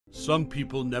Some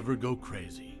people never go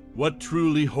crazy. What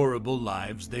truly horrible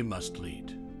lives they must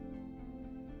lead.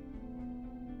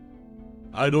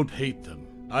 I don't hate them.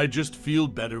 I just feel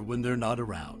better when they're not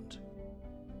around.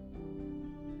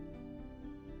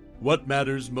 What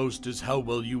matters most is how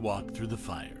well you walk through the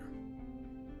fire.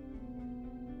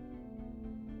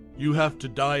 You have to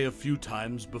die a few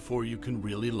times before you can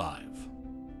really live.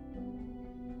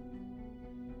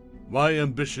 My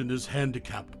ambition is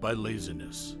handicapped by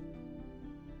laziness.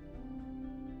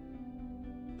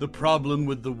 The problem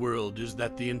with the world is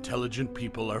that the intelligent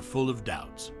people are full of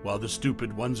doubts, while the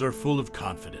stupid ones are full of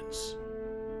confidence.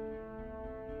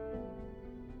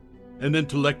 An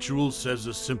intellectual says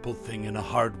a simple thing in a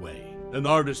hard way. An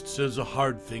artist says a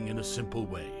hard thing in a simple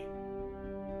way.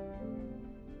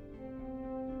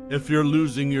 If you're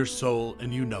losing your soul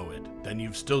and you know it, then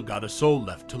you've still got a soul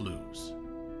left to lose.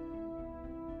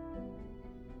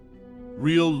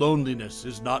 Real loneliness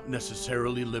is not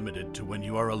necessarily limited to when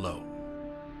you are alone.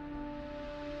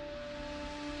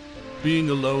 Being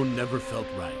alone never felt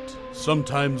right.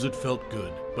 Sometimes it felt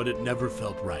good, but it never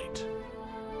felt right.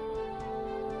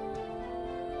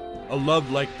 A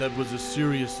love like that was a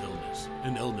serious illness,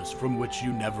 an illness from which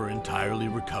you never entirely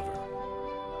recover.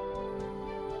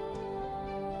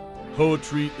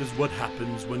 Poetry is what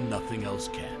happens when nothing else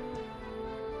can.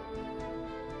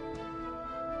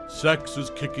 Sex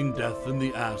is kicking death in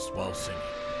the ass while singing.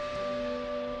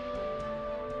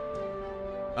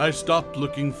 I stopped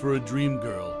looking for a dream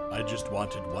girl. I just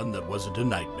wanted one that wasn't a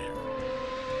nightmare.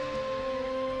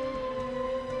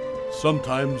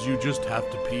 Sometimes you just have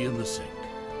to pee in the sink.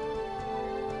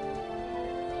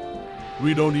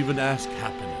 We don't even ask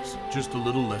happiness, just a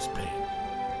little less pain.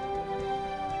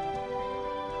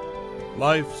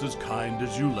 Life's as kind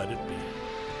as you let it be.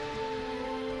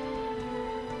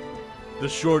 The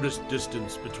shortest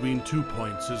distance between 2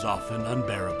 points is often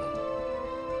unbearable.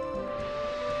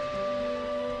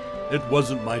 It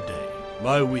wasn't my day,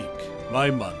 my week, my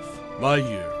month, my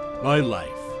year, my life.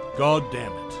 God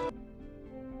damn it.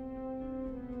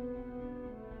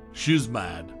 She's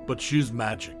mad, but she's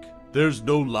magic. There's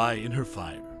no lie in her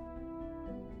fire.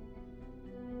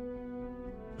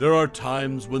 There are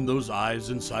times when those eyes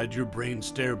inside your brain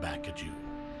stare back at you.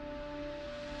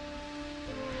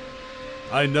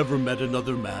 I never met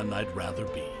another man I'd rather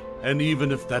be, and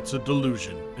even if that's a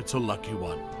delusion, it's a lucky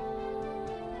one.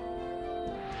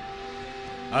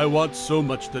 I want so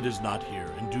much that is not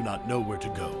here and do not know where to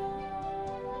go.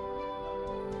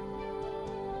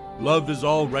 Love is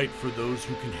all right for those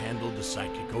who can handle the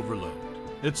psychic overload.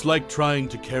 It's like trying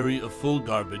to carry a full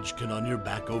garbage can on your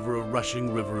back over a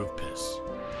rushing river of piss.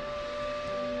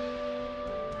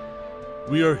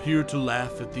 We are here to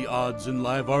laugh at the odds and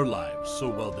live our lives so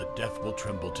well that death will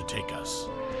tremble to take us.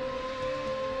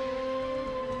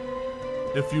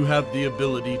 If you have the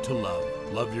ability to love,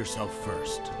 love yourself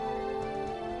first.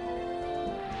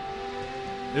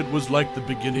 It was like the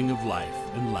beginning of life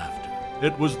and laughter.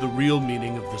 It was the real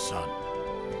meaning of the sun.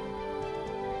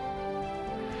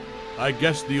 I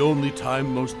guess the only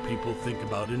time most people think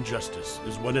about injustice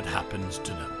is when it happens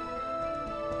to them.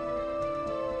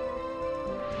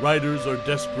 Writers are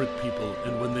desperate people,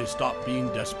 and when they stop being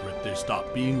desperate, they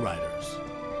stop being writers.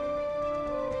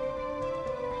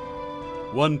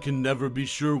 One can never be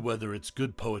sure whether it's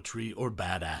good poetry or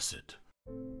bad acid.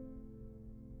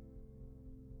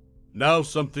 Now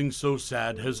something so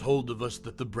sad has hold of us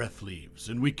that the breath leaves,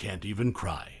 and we can't even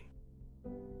cry.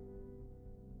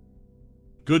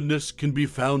 Goodness can be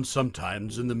found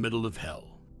sometimes in the middle of hell.